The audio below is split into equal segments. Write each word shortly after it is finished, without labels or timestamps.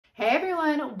Hey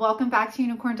everyone, welcome back to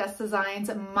Unicorn Dust Designs.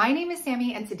 My name is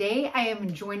Sammy and today I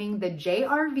am joining the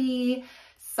JRV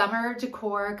Summer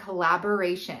Decor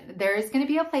Collaboration. There is going to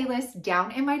be a playlist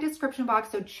down in my description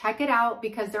box, so check it out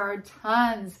because there are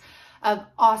tons of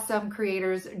awesome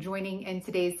creators joining in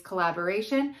today's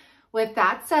collaboration. With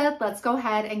that said, let's go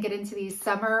ahead and get into these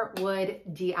summer wood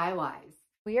DIYs.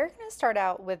 We are going to start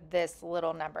out with this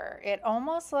little number. It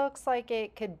almost looks like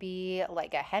it could be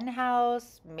like a hen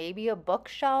house, maybe a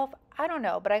bookshelf. I don't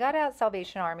know, but I got it at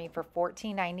Salvation Army for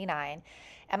 $14.99.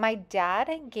 And my dad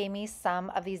gave me some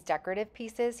of these decorative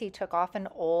pieces. He took off an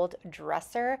old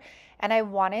dresser and I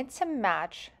wanted to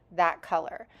match that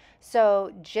color.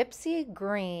 So gypsy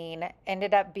green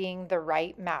ended up being the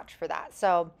right match for that.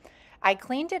 So I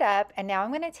cleaned it up and now I'm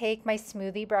going to take my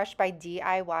smoothie brush by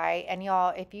DIY. And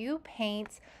y'all, if you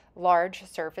paint large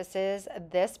surfaces,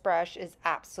 this brush is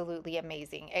absolutely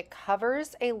amazing. It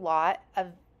covers a lot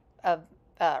of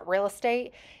real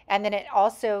estate, and then it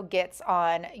also gets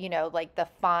on, like the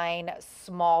fine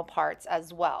small parts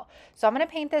as well. So I'm going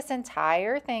to paint this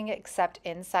entire thing except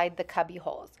inside the cubby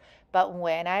holes. But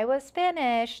when I was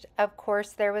finished, of course,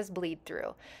 there was bleed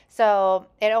through. So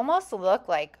it almost looked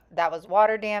like that was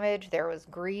water damage. There was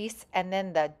grease, and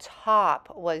then the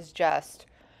top was just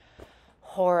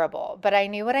horrible. But I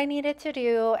knew what I needed to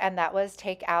do, and that was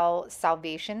take out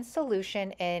Salvation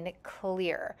Solution in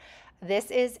clear.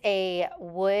 This is a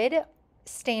wood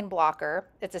stain blocker.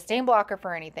 It's a stain blocker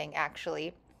for anything,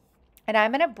 actually. And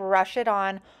I'm going to brush it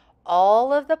on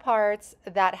all of the parts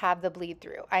that have the bleed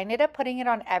through. I ended up putting it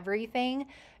on everything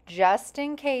just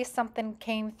in case something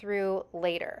came through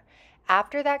later.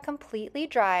 After that completely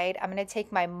dried, I'm going to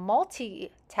take my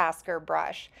multitasker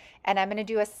brush and I'm going to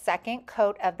do a second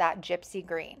coat of that gypsy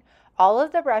green. All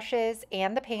of the brushes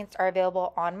and the paints are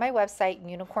available on my website,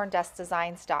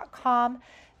 unicorndustdesigns.com.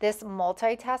 This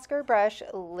multitasker brush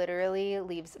literally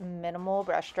leaves minimal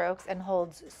brush strokes and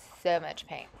holds so much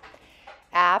paint.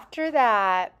 After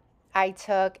that, I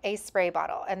took a spray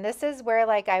bottle, and this is where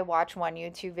I watch one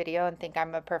YouTube video and think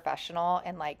I'm a professional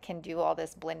and can do all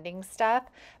this blending stuff.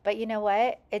 But you know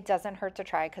what? It doesn't hurt to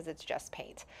try because it's just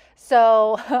paint.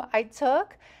 So I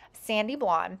took Sandy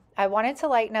Blonde. I wanted to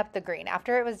lighten up the green.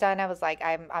 After it was done, I was like,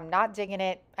 I'm not digging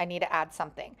it. I need to add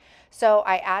something. So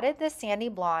I added this Sandy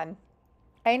Blonde.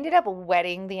 I ended up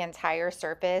wetting the entire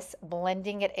surface,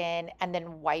 blending it in, and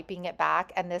then wiping it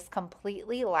back. And this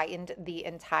completely lightened the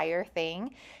entire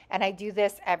thing. And I do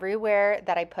this everywhere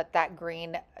that I put that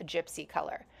green gypsy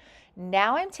color.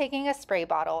 Now I'm taking a spray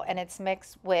bottle and it's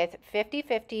mixed with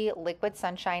 50-50 liquid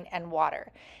sunshine and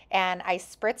water. And I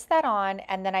spritz that on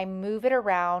and then I move it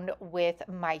around with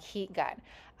my heat gun.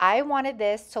 I wanted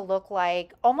this to look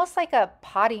like almost like a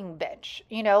potting bench,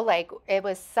 like it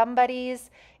was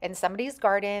in somebody's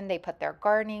garden. They put their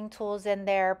gardening tools in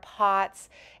there, pots,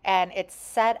 and it's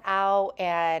set out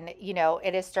and,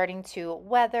 it is starting to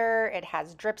weather. It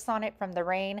has drips on it from the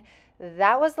rain.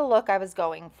 That was the look I was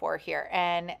going for here.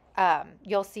 And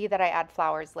you'll see that I add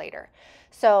flowers later.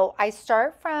 So I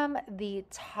start from the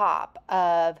top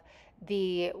of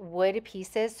the wood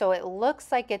pieces so it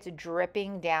looks like it's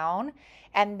dripping down,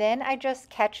 and then I just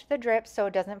catch the drip so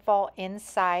it doesn't fall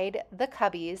inside the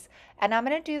cubbies. And I'm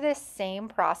going to do this same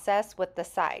process with the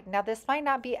side. Now this might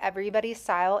not be everybody's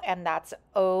style and that's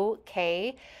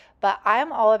okay, but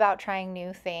I'm all about trying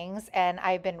new things, and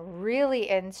I've been really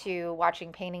into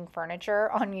watching painting furniture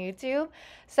on YouTube.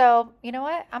 So you know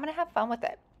what? I'm going to have fun with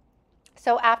it.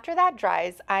 So after that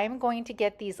dries, I'm going to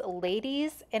get these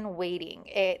ladies in waiting.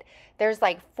 There's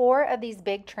 4 of these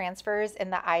big transfers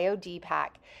in the IOD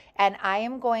pack, and I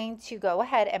am going to go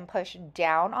ahead and push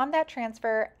down on that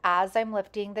transfer as I'm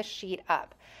lifting the sheet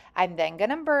up. I'm then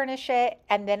going to burnish it,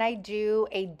 and then I do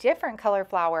a different color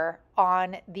flower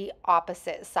on the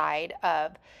opposite side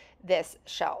of this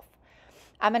shelf.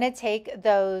 I'm going to take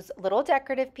those little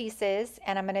decorative pieces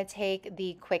and I'm going to take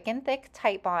the Quick and Thick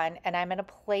Titebond and I'm going to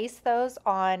place those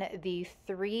on the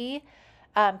 3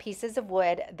 pieces of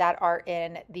wood that are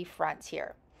in the front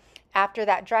here. After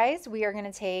that dries, we are going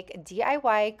to take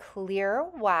DIY clear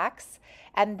wax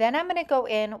and then I'm going to go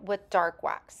in with dark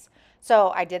wax. So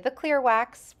I did the clear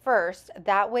wax first.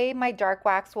 That way my dark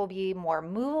wax will be more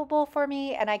movable for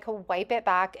me and I can wipe it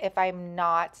back if I'm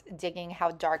not digging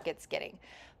how dark it's getting.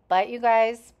 But you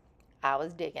guys, I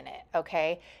was digging it,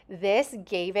 okay? This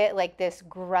gave it this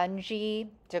grungy,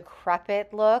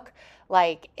 decrepit look.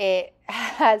 It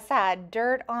has had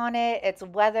dirt on it. It's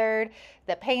weathered.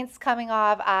 The paint's coming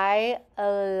off. I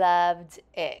loved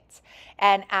it.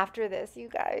 And after this, you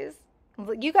guys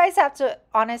have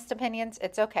honest opinions.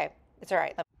 It's okay. It's all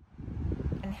right.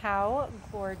 And how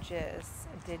gorgeous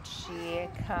did she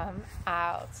come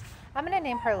out. I'm gonna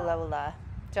name her Lola.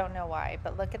 Don't know why,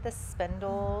 but look at the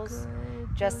spindles.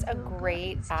 Just a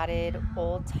great added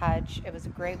old touch. It was a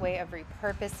great way of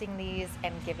repurposing these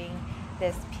and giving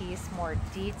this piece more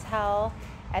detail.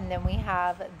 And then we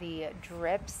have the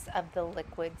drips of the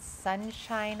liquid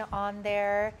sunshine on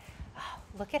there. Oh,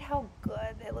 look at how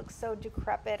good it looks, so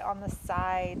decrepit on the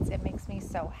sides. It makes me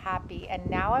so happy. And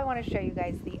now I want to show you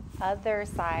guys the other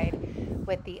side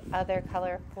with the other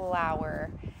color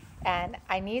flower. And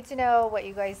I need to know what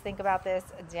you guys think about this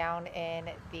down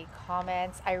in the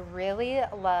comments. I really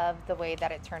love the way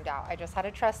that it turned out. I just had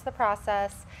to trust the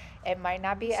process. It might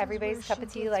not be everybody's cup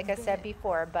of tea, like I said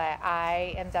before, but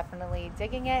I am definitely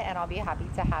digging it, and I'll be happy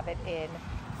to have it in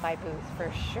my booth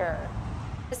for sure.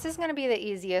 This is going to be the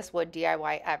easiest wood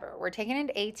DIY ever. We're taking an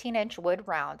 18-inch wood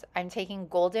round. I'm taking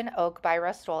Golden Oak by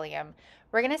Rust-Oleum.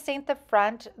 We're going to stain the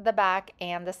front, the back,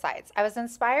 and the sides. I was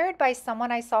inspired by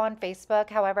someone I saw on Facebook.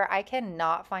 However, I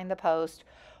cannot find the post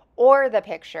or the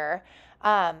picture.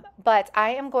 But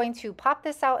I am going to pop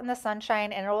this out in the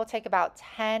sunshine, and it will take about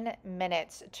 10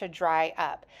 minutes to dry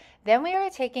up. Then we are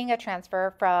taking a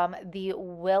transfer from the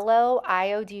Willow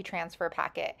IOD transfer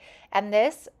packet. And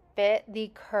this fit the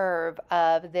curve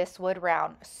of this wood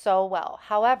round so well.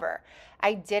 However,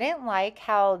 I didn't like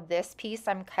how this piece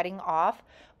I'm cutting off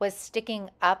was sticking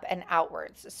up and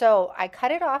outwards. So I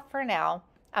cut it off for now.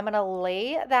 I'm going to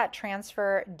lay that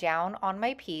transfer down on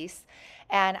my piece,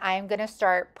 and I'm going to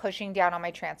start pushing down on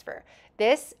my transfer.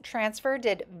 This transfer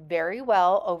did very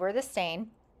well over the stain.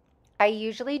 I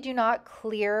usually do not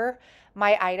clear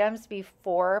my items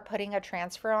before putting a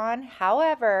transfer on.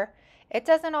 However, it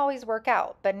doesn't always work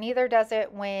out, but neither does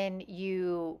it when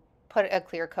you put a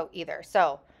clear coat either.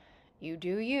 So you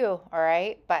do you, all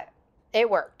right? But it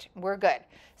worked. We're good.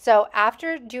 So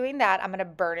after doing that, I'm going to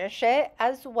burnish it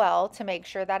as well to make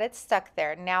sure that it's stuck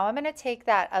there. Now I'm going to take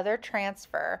that other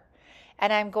transfer,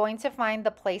 and I'm going to find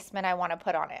the placement I want to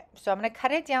put on it. So I'm going to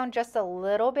cut it down just a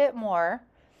little bit more.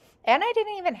 And I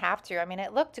didn't even have to. I mean,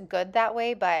 it looked good that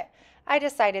way, but I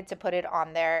decided to put it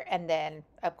on there and then,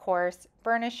 of course,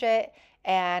 burnish it,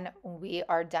 and we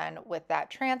are done with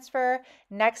that transfer.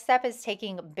 Next step is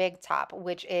taking Big Top,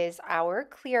 which is our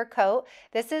clear coat.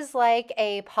 This is like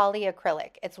a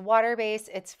polyacrylic. It's water-based,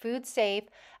 it's food safe.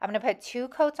 I'm going to put 2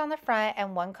 coats on the front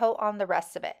and 1 coat on the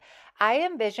rest of it. I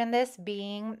envision this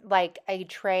being like a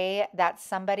tray that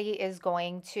somebody is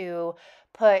going to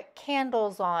put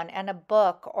candles on and a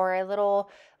book or a little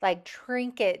like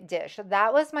trinket dish.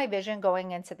 That was my vision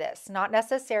going into this. Not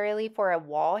necessarily for a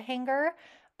wall hanger,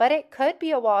 but it could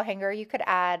be a wall hanger. You could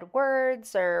add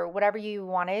words or whatever you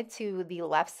wanted to the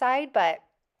left side, but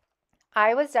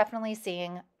I was definitely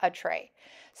seeing a tray.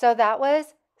 So that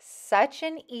was such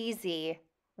an easy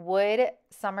wood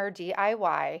summer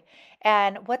DIY.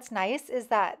 And what's nice is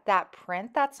that that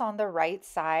print that's on the right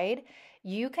side,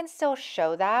 you can still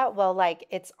show that while like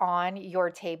it's on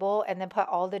your table, and then put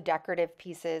all the decorative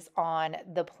pieces on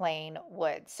the plain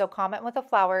wood. So comment with a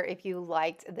flower if you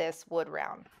liked this wood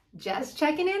round. Just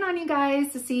checking in on you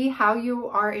guys to see how you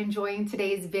are enjoying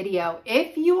today's video.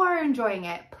 If you are enjoying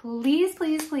it, please,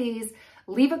 please, please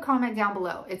leave a comment down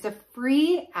below. It's a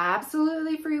free,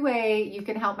 absolutely free way you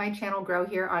can help my channel grow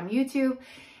here on YouTube.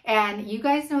 And you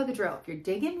guys know the drill. If you're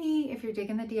digging me, if you're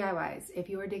digging the DIYs, if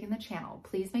you are digging the channel,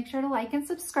 please make sure to like and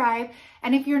subscribe.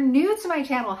 And if you're new to my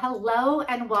channel, hello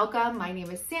and welcome. My name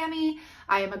is Sammy.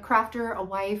 I am a crafter, a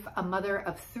wife, a mother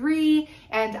of 3,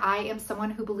 and I am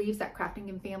someone who believes that crafting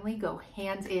and family go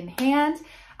hand in hand.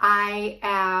 I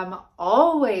am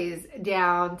always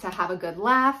down to have a good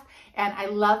laugh, and I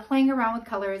love playing around with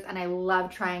colors, and I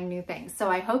love trying new things. So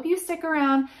I hope you stick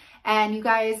around. And you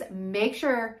guys make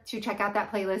sure to check out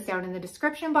that playlist down in the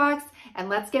description box, and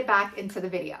let's get back into the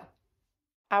video.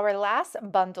 Our last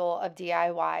bundle of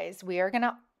DIYs, we are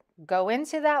gonna go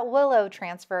into that Willow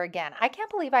transfer again. I can't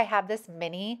believe I have this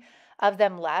many of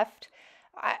them left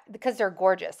because they're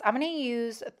gorgeous. I'm gonna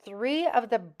use 3 of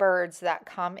the birds that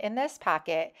come in this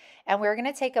packet, and we're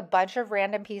gonna take a bunch of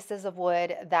random pieces of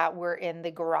wood that were in the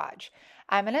garage.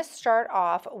 I'm gonna start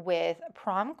off with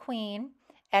Prom Queen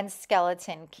and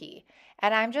Skeleton Key.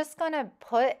 And I'm just gonna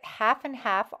put half and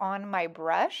half on my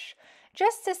brush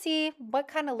just to see what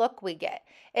kind of look we get.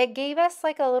 It gave us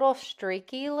like a little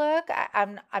streaky look.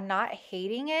 I'm not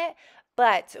hating it,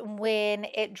 but when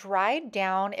it dried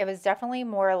down, it was definitely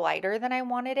more lighter than I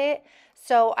wanted it.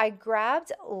 So I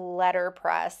grabbed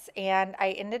letterpress and I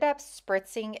ended up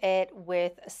spritzing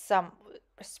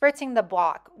the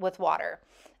block with water.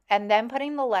 and then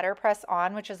putting the letterpress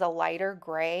on, which is a lighter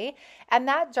gray, and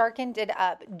that darkened it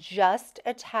up just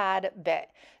a tad bit.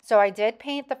 So I did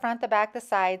paint the front, the back, the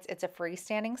sides. It's a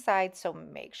freestanding side, so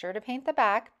make sure to paint the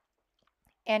back.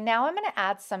 And now I'm going to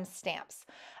add some stamps.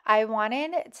 I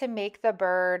wanted to make the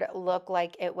bird look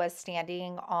like it was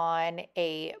standing on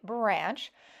a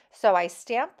branch. So I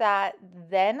stamped that,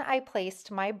 then I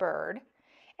placed my bird,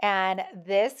 and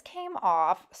this came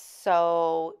off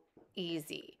so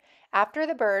easy. After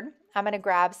the bird, I'm going to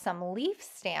grab some leaf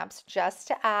stamps just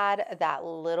to add that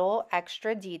little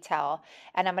extra detail.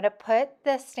 And I'm going to put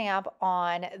the stamp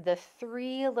on the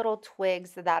 3 little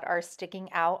twigs that are sticking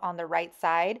out on the right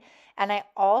side. And I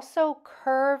also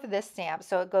curve the stamp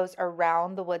so it goes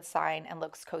around the wood sign and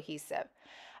looks cohesive.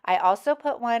 I also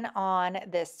put one on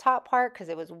this top part because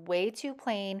it was way too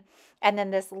plain. And then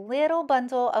this little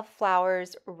bundle of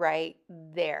flowers right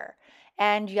there.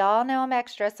 And y'all know I'm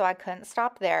extra, so I couldn't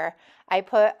stop there. I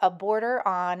put a border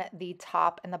on the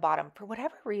top and the bottom. For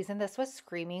whatever reason, this was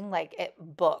screaming like it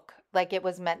book, like it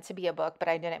was meant to be a book, but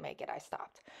I didn't make it. I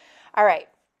stopped. All right.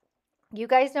 You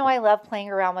guys know I love playing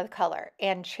around with color,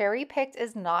 and cherry picked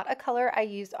is not a color I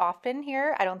use often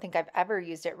here. I don't think I've ever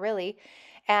used it really.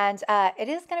 And it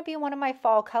is going to be one of my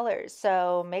fall colors.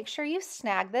 So make sure you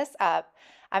snag this up.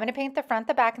 I'm going to paint the front,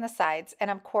 the back, and the sides. And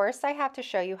of course, I have to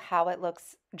show you how it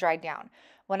looks dried down.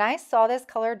 When I saw this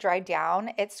color dried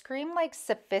down, it screamed like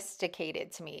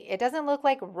sophisticated to me. It doesn't look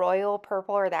like royal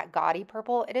purple or that gaudy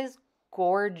purple. It is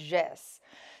gorgeous.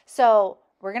 So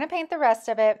we're going to paint the rest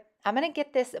of it. I'm going to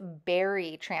get this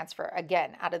berry transfer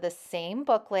again out of the same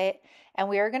booklet, and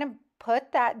we are going to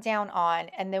put that down on,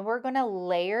 and then we're going to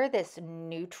layer this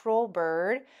neutral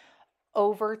bird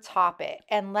over top it.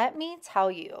 And let me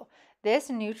tell you,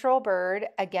 this neutral bird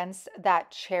against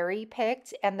that cherry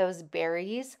picked and those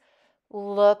berries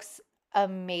looks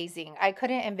amazing. I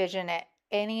couldn't envision it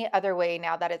any other way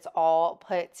now that it's all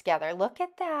put together. Look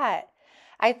at that.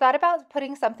 I thought about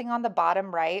putting something on the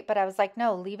bottom right, but I was like,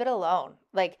 no, leave it alone.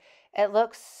 Like, it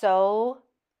looks so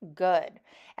good.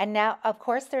 And now, of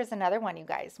course, there's another one, you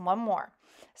guys, one more.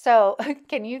 So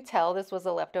can you tell this was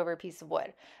a leftover piece of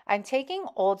wood? I'm taking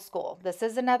old school. This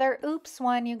is another oops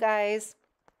one, you guys.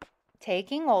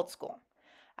 Taking old school.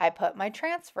 I put my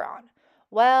transfer on.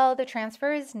 Well, the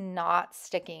transfer is not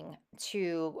sticking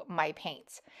to my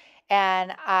paint.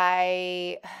 And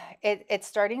it's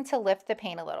starting to lift the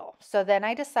paint a little. So then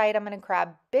I decide I'm going to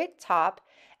grab Big Top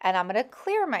and I'm going to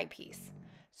clear my piece.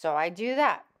 So I do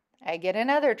that. I get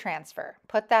another transfer,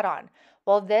 put that on.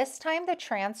 Well, this time the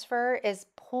transfer is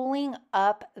pulling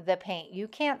up the paint. You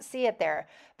can't see it there,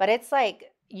 but it's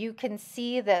like you can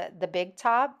see the Big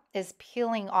Top is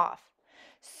peeling off.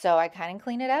 So I kind of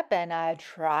clean it up and I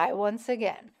try once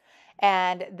again.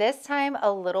 And this time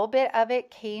a little bit of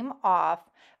it came off,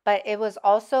 but it was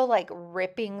also like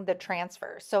ripping the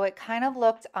transfer. So it kind of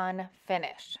looked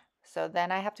unfinished. So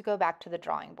then I have to go back to the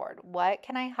drawing board. What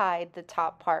can I hide the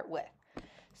top part with?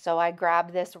 So I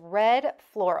grabbed this red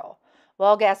floral.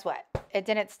 Well, guess what? It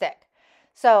didn't stick.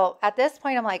 So at this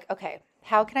point, I'm like, okay,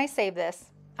 how can I save this?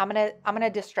 I'm gonna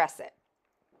distress it.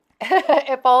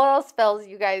 If all else fails,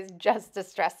 you guys just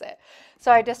distress it.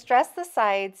 So I distress the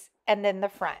sides and then the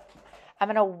front. I'm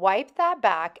going to wipe that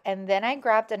back, and then I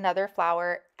grabbed another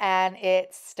flower and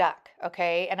it stuck,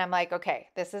 okay? And I'm like, okay,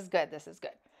 this is good, this is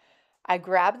good. I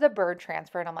grabbed the bird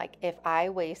transfer and I'm like, if I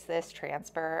waste this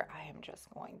transfer, I am just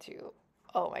going to,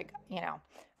 oh my God,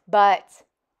 But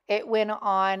it went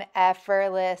on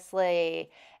effortlessly.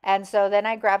 And so then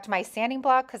I grabbed my sanding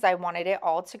block because I wanted it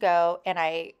all to go, and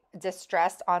I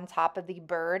distressed on top of the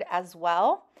bird as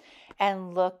well.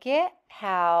 And look at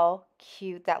how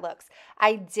cute that looks.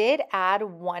 I did add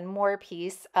one more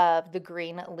piece of the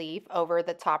green leaf over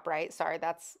the top right. Sorry,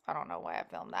 I don't know why I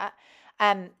filmed that.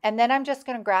 And then I'm just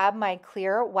going to grab my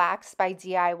clear wax by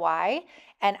DIY,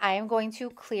 and I am going to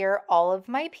clear all of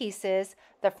my pieces,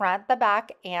 the front, the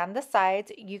back, and the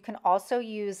sides. You can also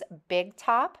use Big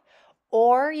Top,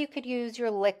 or you could use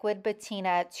your liquid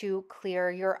patina to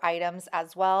clear your items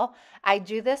as well. I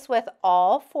do this with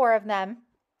all 4 of them,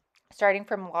 starting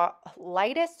from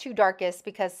lightest to darkest,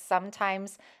 because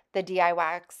sometimes the DIY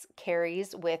wax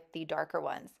carries with the darker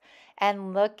ones.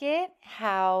 And look at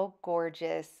how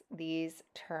gorgeous these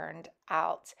turned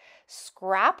out.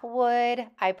 Scrap wood.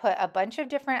 I put a bunch of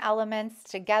different elements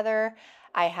together.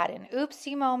 I had an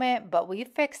oopsie moment, but we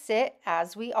fixed it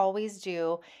as we always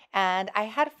do. And I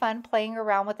had fun playing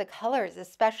around with the colors,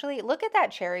 especially look at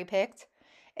that cherry picked.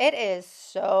 It is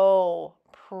so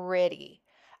pretty.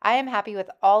 I am happy with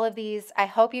all of these. I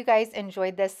hope you guys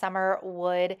enjoyed this summer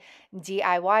wood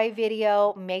DIY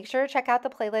video. Make sure to check out the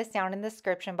playlist down in the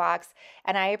description box.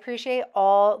 And I appreciate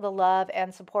all the love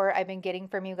and support I've been getting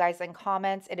from you guys in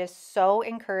comments. It is so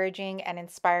encouraging and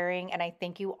inspiring, and I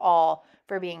thank you all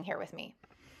for being here with me.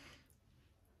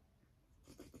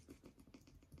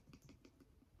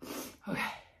 Okay.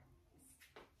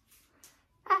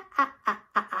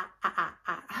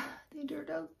 They turned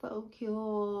out so cute.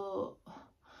 So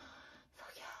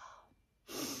cute.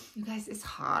 You guys, it's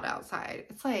hot outside.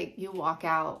 It's like you walk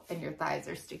out and your thighs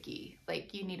are sticky.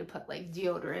 Like you need to put like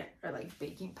deodorant or like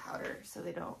baking powder so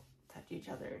they don't touch each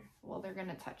other. Well, they're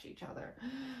gonna touch each other.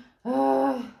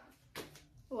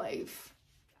 Life.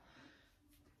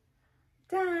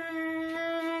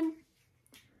 Done.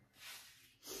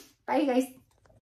 Bye, you guys.